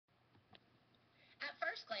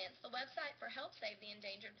first glance, the website for Help Save the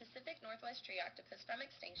Endangered Pacific Northwest Tree Octopus from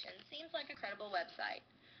extinction seems like a credible website.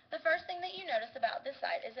 The first thing that you notice about this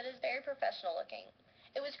site is that it is very professional looking.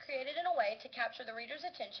 It was created in a way to capture the reader's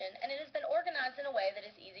attention, and it has been organized in a way that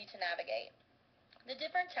is easy to navigate. The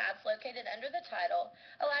different tabs located under the title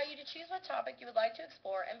allow you to choose what topic you would like to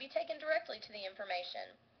explore and be taken directly to the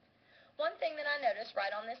information. One thing that I noticed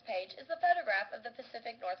right on this page is the photograph of the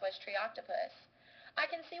Pacific Northwest Tree Octopus. I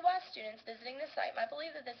can see why students visiting this site might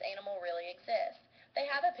believe that this animal really exists. They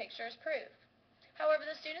have a picture as proof. However,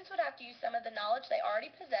 the students would have to use some of the knowledge they already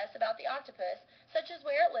possess about the octopus, such as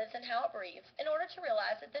where it lives and how it breathes, in order to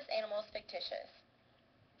realize that this animal is fictitious.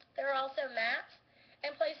 There are also maps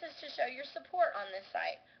and places to show your support on this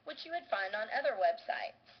site, which you would find on other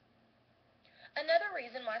websites. Another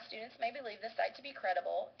reason why students may believe this site to be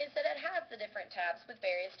credible is that it has the different tabs with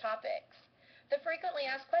various topics. The Frequently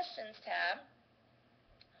Asked Questions tab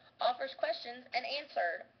offers questions and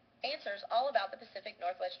answers all about the Pacific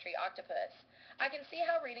Northwest Tree Octopus. I can see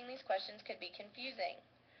how reading these questions could be confusing.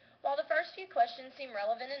 While the first few questions seem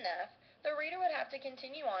relevant enough, the reader would have to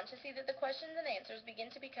continue on to see that the questions and answers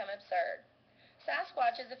begin to become absurd.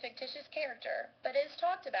 Sasquatch is a fictitious character, but is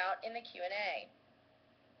talked about in the Q&A.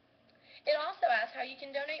 It also asks how you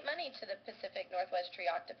can donate money to the Pacific Northwest Tree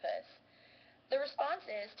Octopus. The response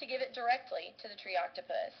is to give it directly to the tree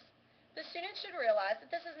octopus. The students should realize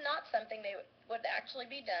that this is not something they would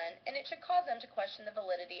actually be done, and it should cause them to question the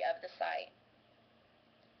validity of the site.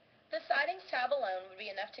 The Sightings tab alone would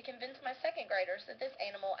be enough to convince my second graders that this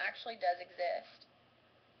animal actually does exist.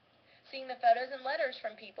 Seeing the photos and letters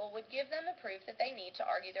from people would give them the proof that they need to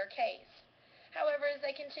argue their case. However, as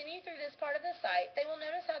they continue through this part of the site, they will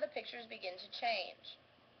notice how the pictures begin to change.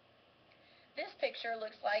 This picture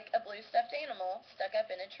looks like a blue stuffed animal stuck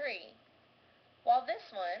up in a tree, while this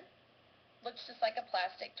one looks just like a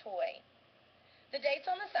plastic toy. The dates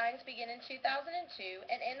on the signs begin in 2002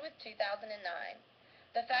 and end with 2009.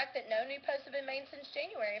 The fact that no new posts have been made since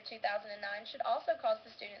January of 2009 should also cause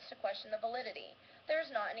the students to question the validity. There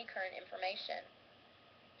is not any current information.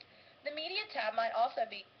 The Media tab might also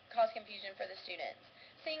cause confusion for the students.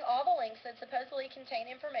 Seeing all the links that supposedly contain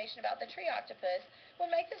information about the tree octopus would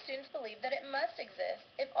make the students believe that it must exist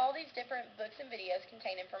if all these different books and videos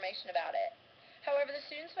contain information about it. However, the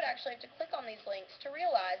students would actually have to click on these links to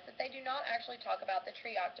realize that they do not actually talk about the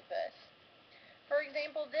tree octopus. For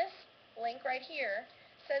example, this link right here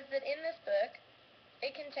says that in this book,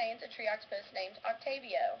 it contains a tree octopus named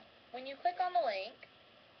Octavio. When you click on the link,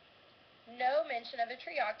 no mention of a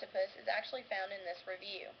tree octopus is actually found in this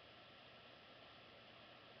review.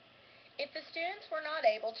 If the students were not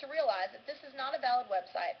able to realize that this is not a valid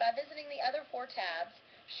website by visiting the other 4 tabs,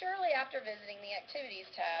 surely after visiting the Activities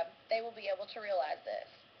tab, they will be able to realize this.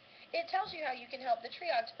 It tells you how you can help the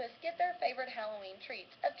tree octopus get their favorite Halloween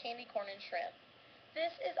treats of candy corn and shrimp.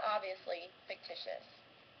 This is obviously fictitious.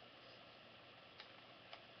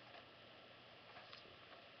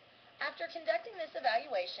 After conducting this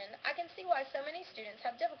evaluation, I can see why so many students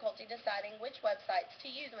have difficulty deciding which websites to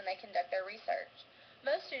use when they conduct their research.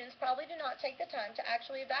 Most students probably do not take the time to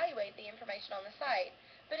actually evaluate the information on the site,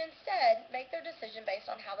 but instead make their decision based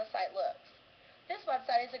on how the site looks. This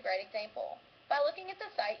website is a great example. By looking at the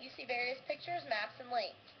site, you see various pictures, maps, and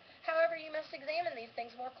links. However, you must examine these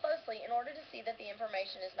things more closely in order to see that the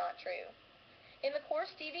information is not true. In the course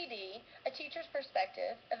DVD, A Teacher's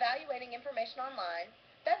Perspective, Evaluating Information Online,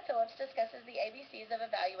 Beth Phillips discusses the ABCs of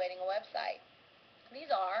evaluating a website.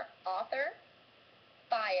 These are author,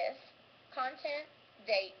 bias, content,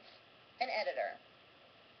 dates, and editor.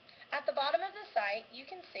 At the bottom of the site, you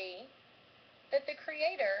can see that the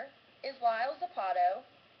creator is Lyle Zapato,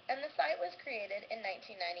 and the site was created in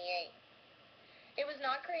 1998. It was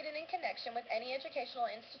not created in connection with any educational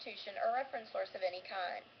institution or reference source of any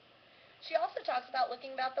kind. She also talks about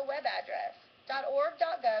looking about the web address. .org,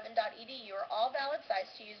 .gov, and .edu are all valid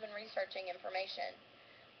sites to use when researching information.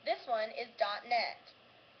 This one is .net.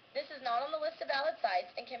 This is not on the list of valid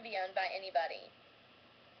sites and can be owned by anybody.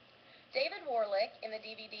 David Warlick, in the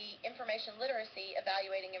DVD Information Literacy,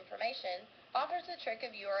 Evaluating Information, offers the trick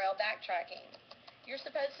of URL backtracking. You're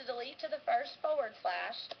supposed to delete to the first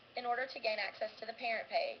 / in order to gain access to the parent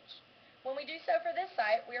page. When we do so for this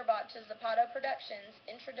site, we are brought to Zapato Productions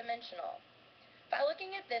Intradimensional. By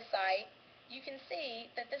looking at this site, you can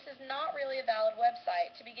see that this is not really a valid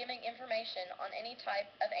website to be giving information on any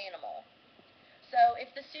type of animal. So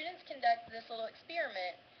if the students conduct this little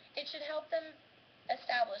experiment, it should help them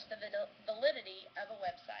establish the validity of a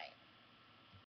website.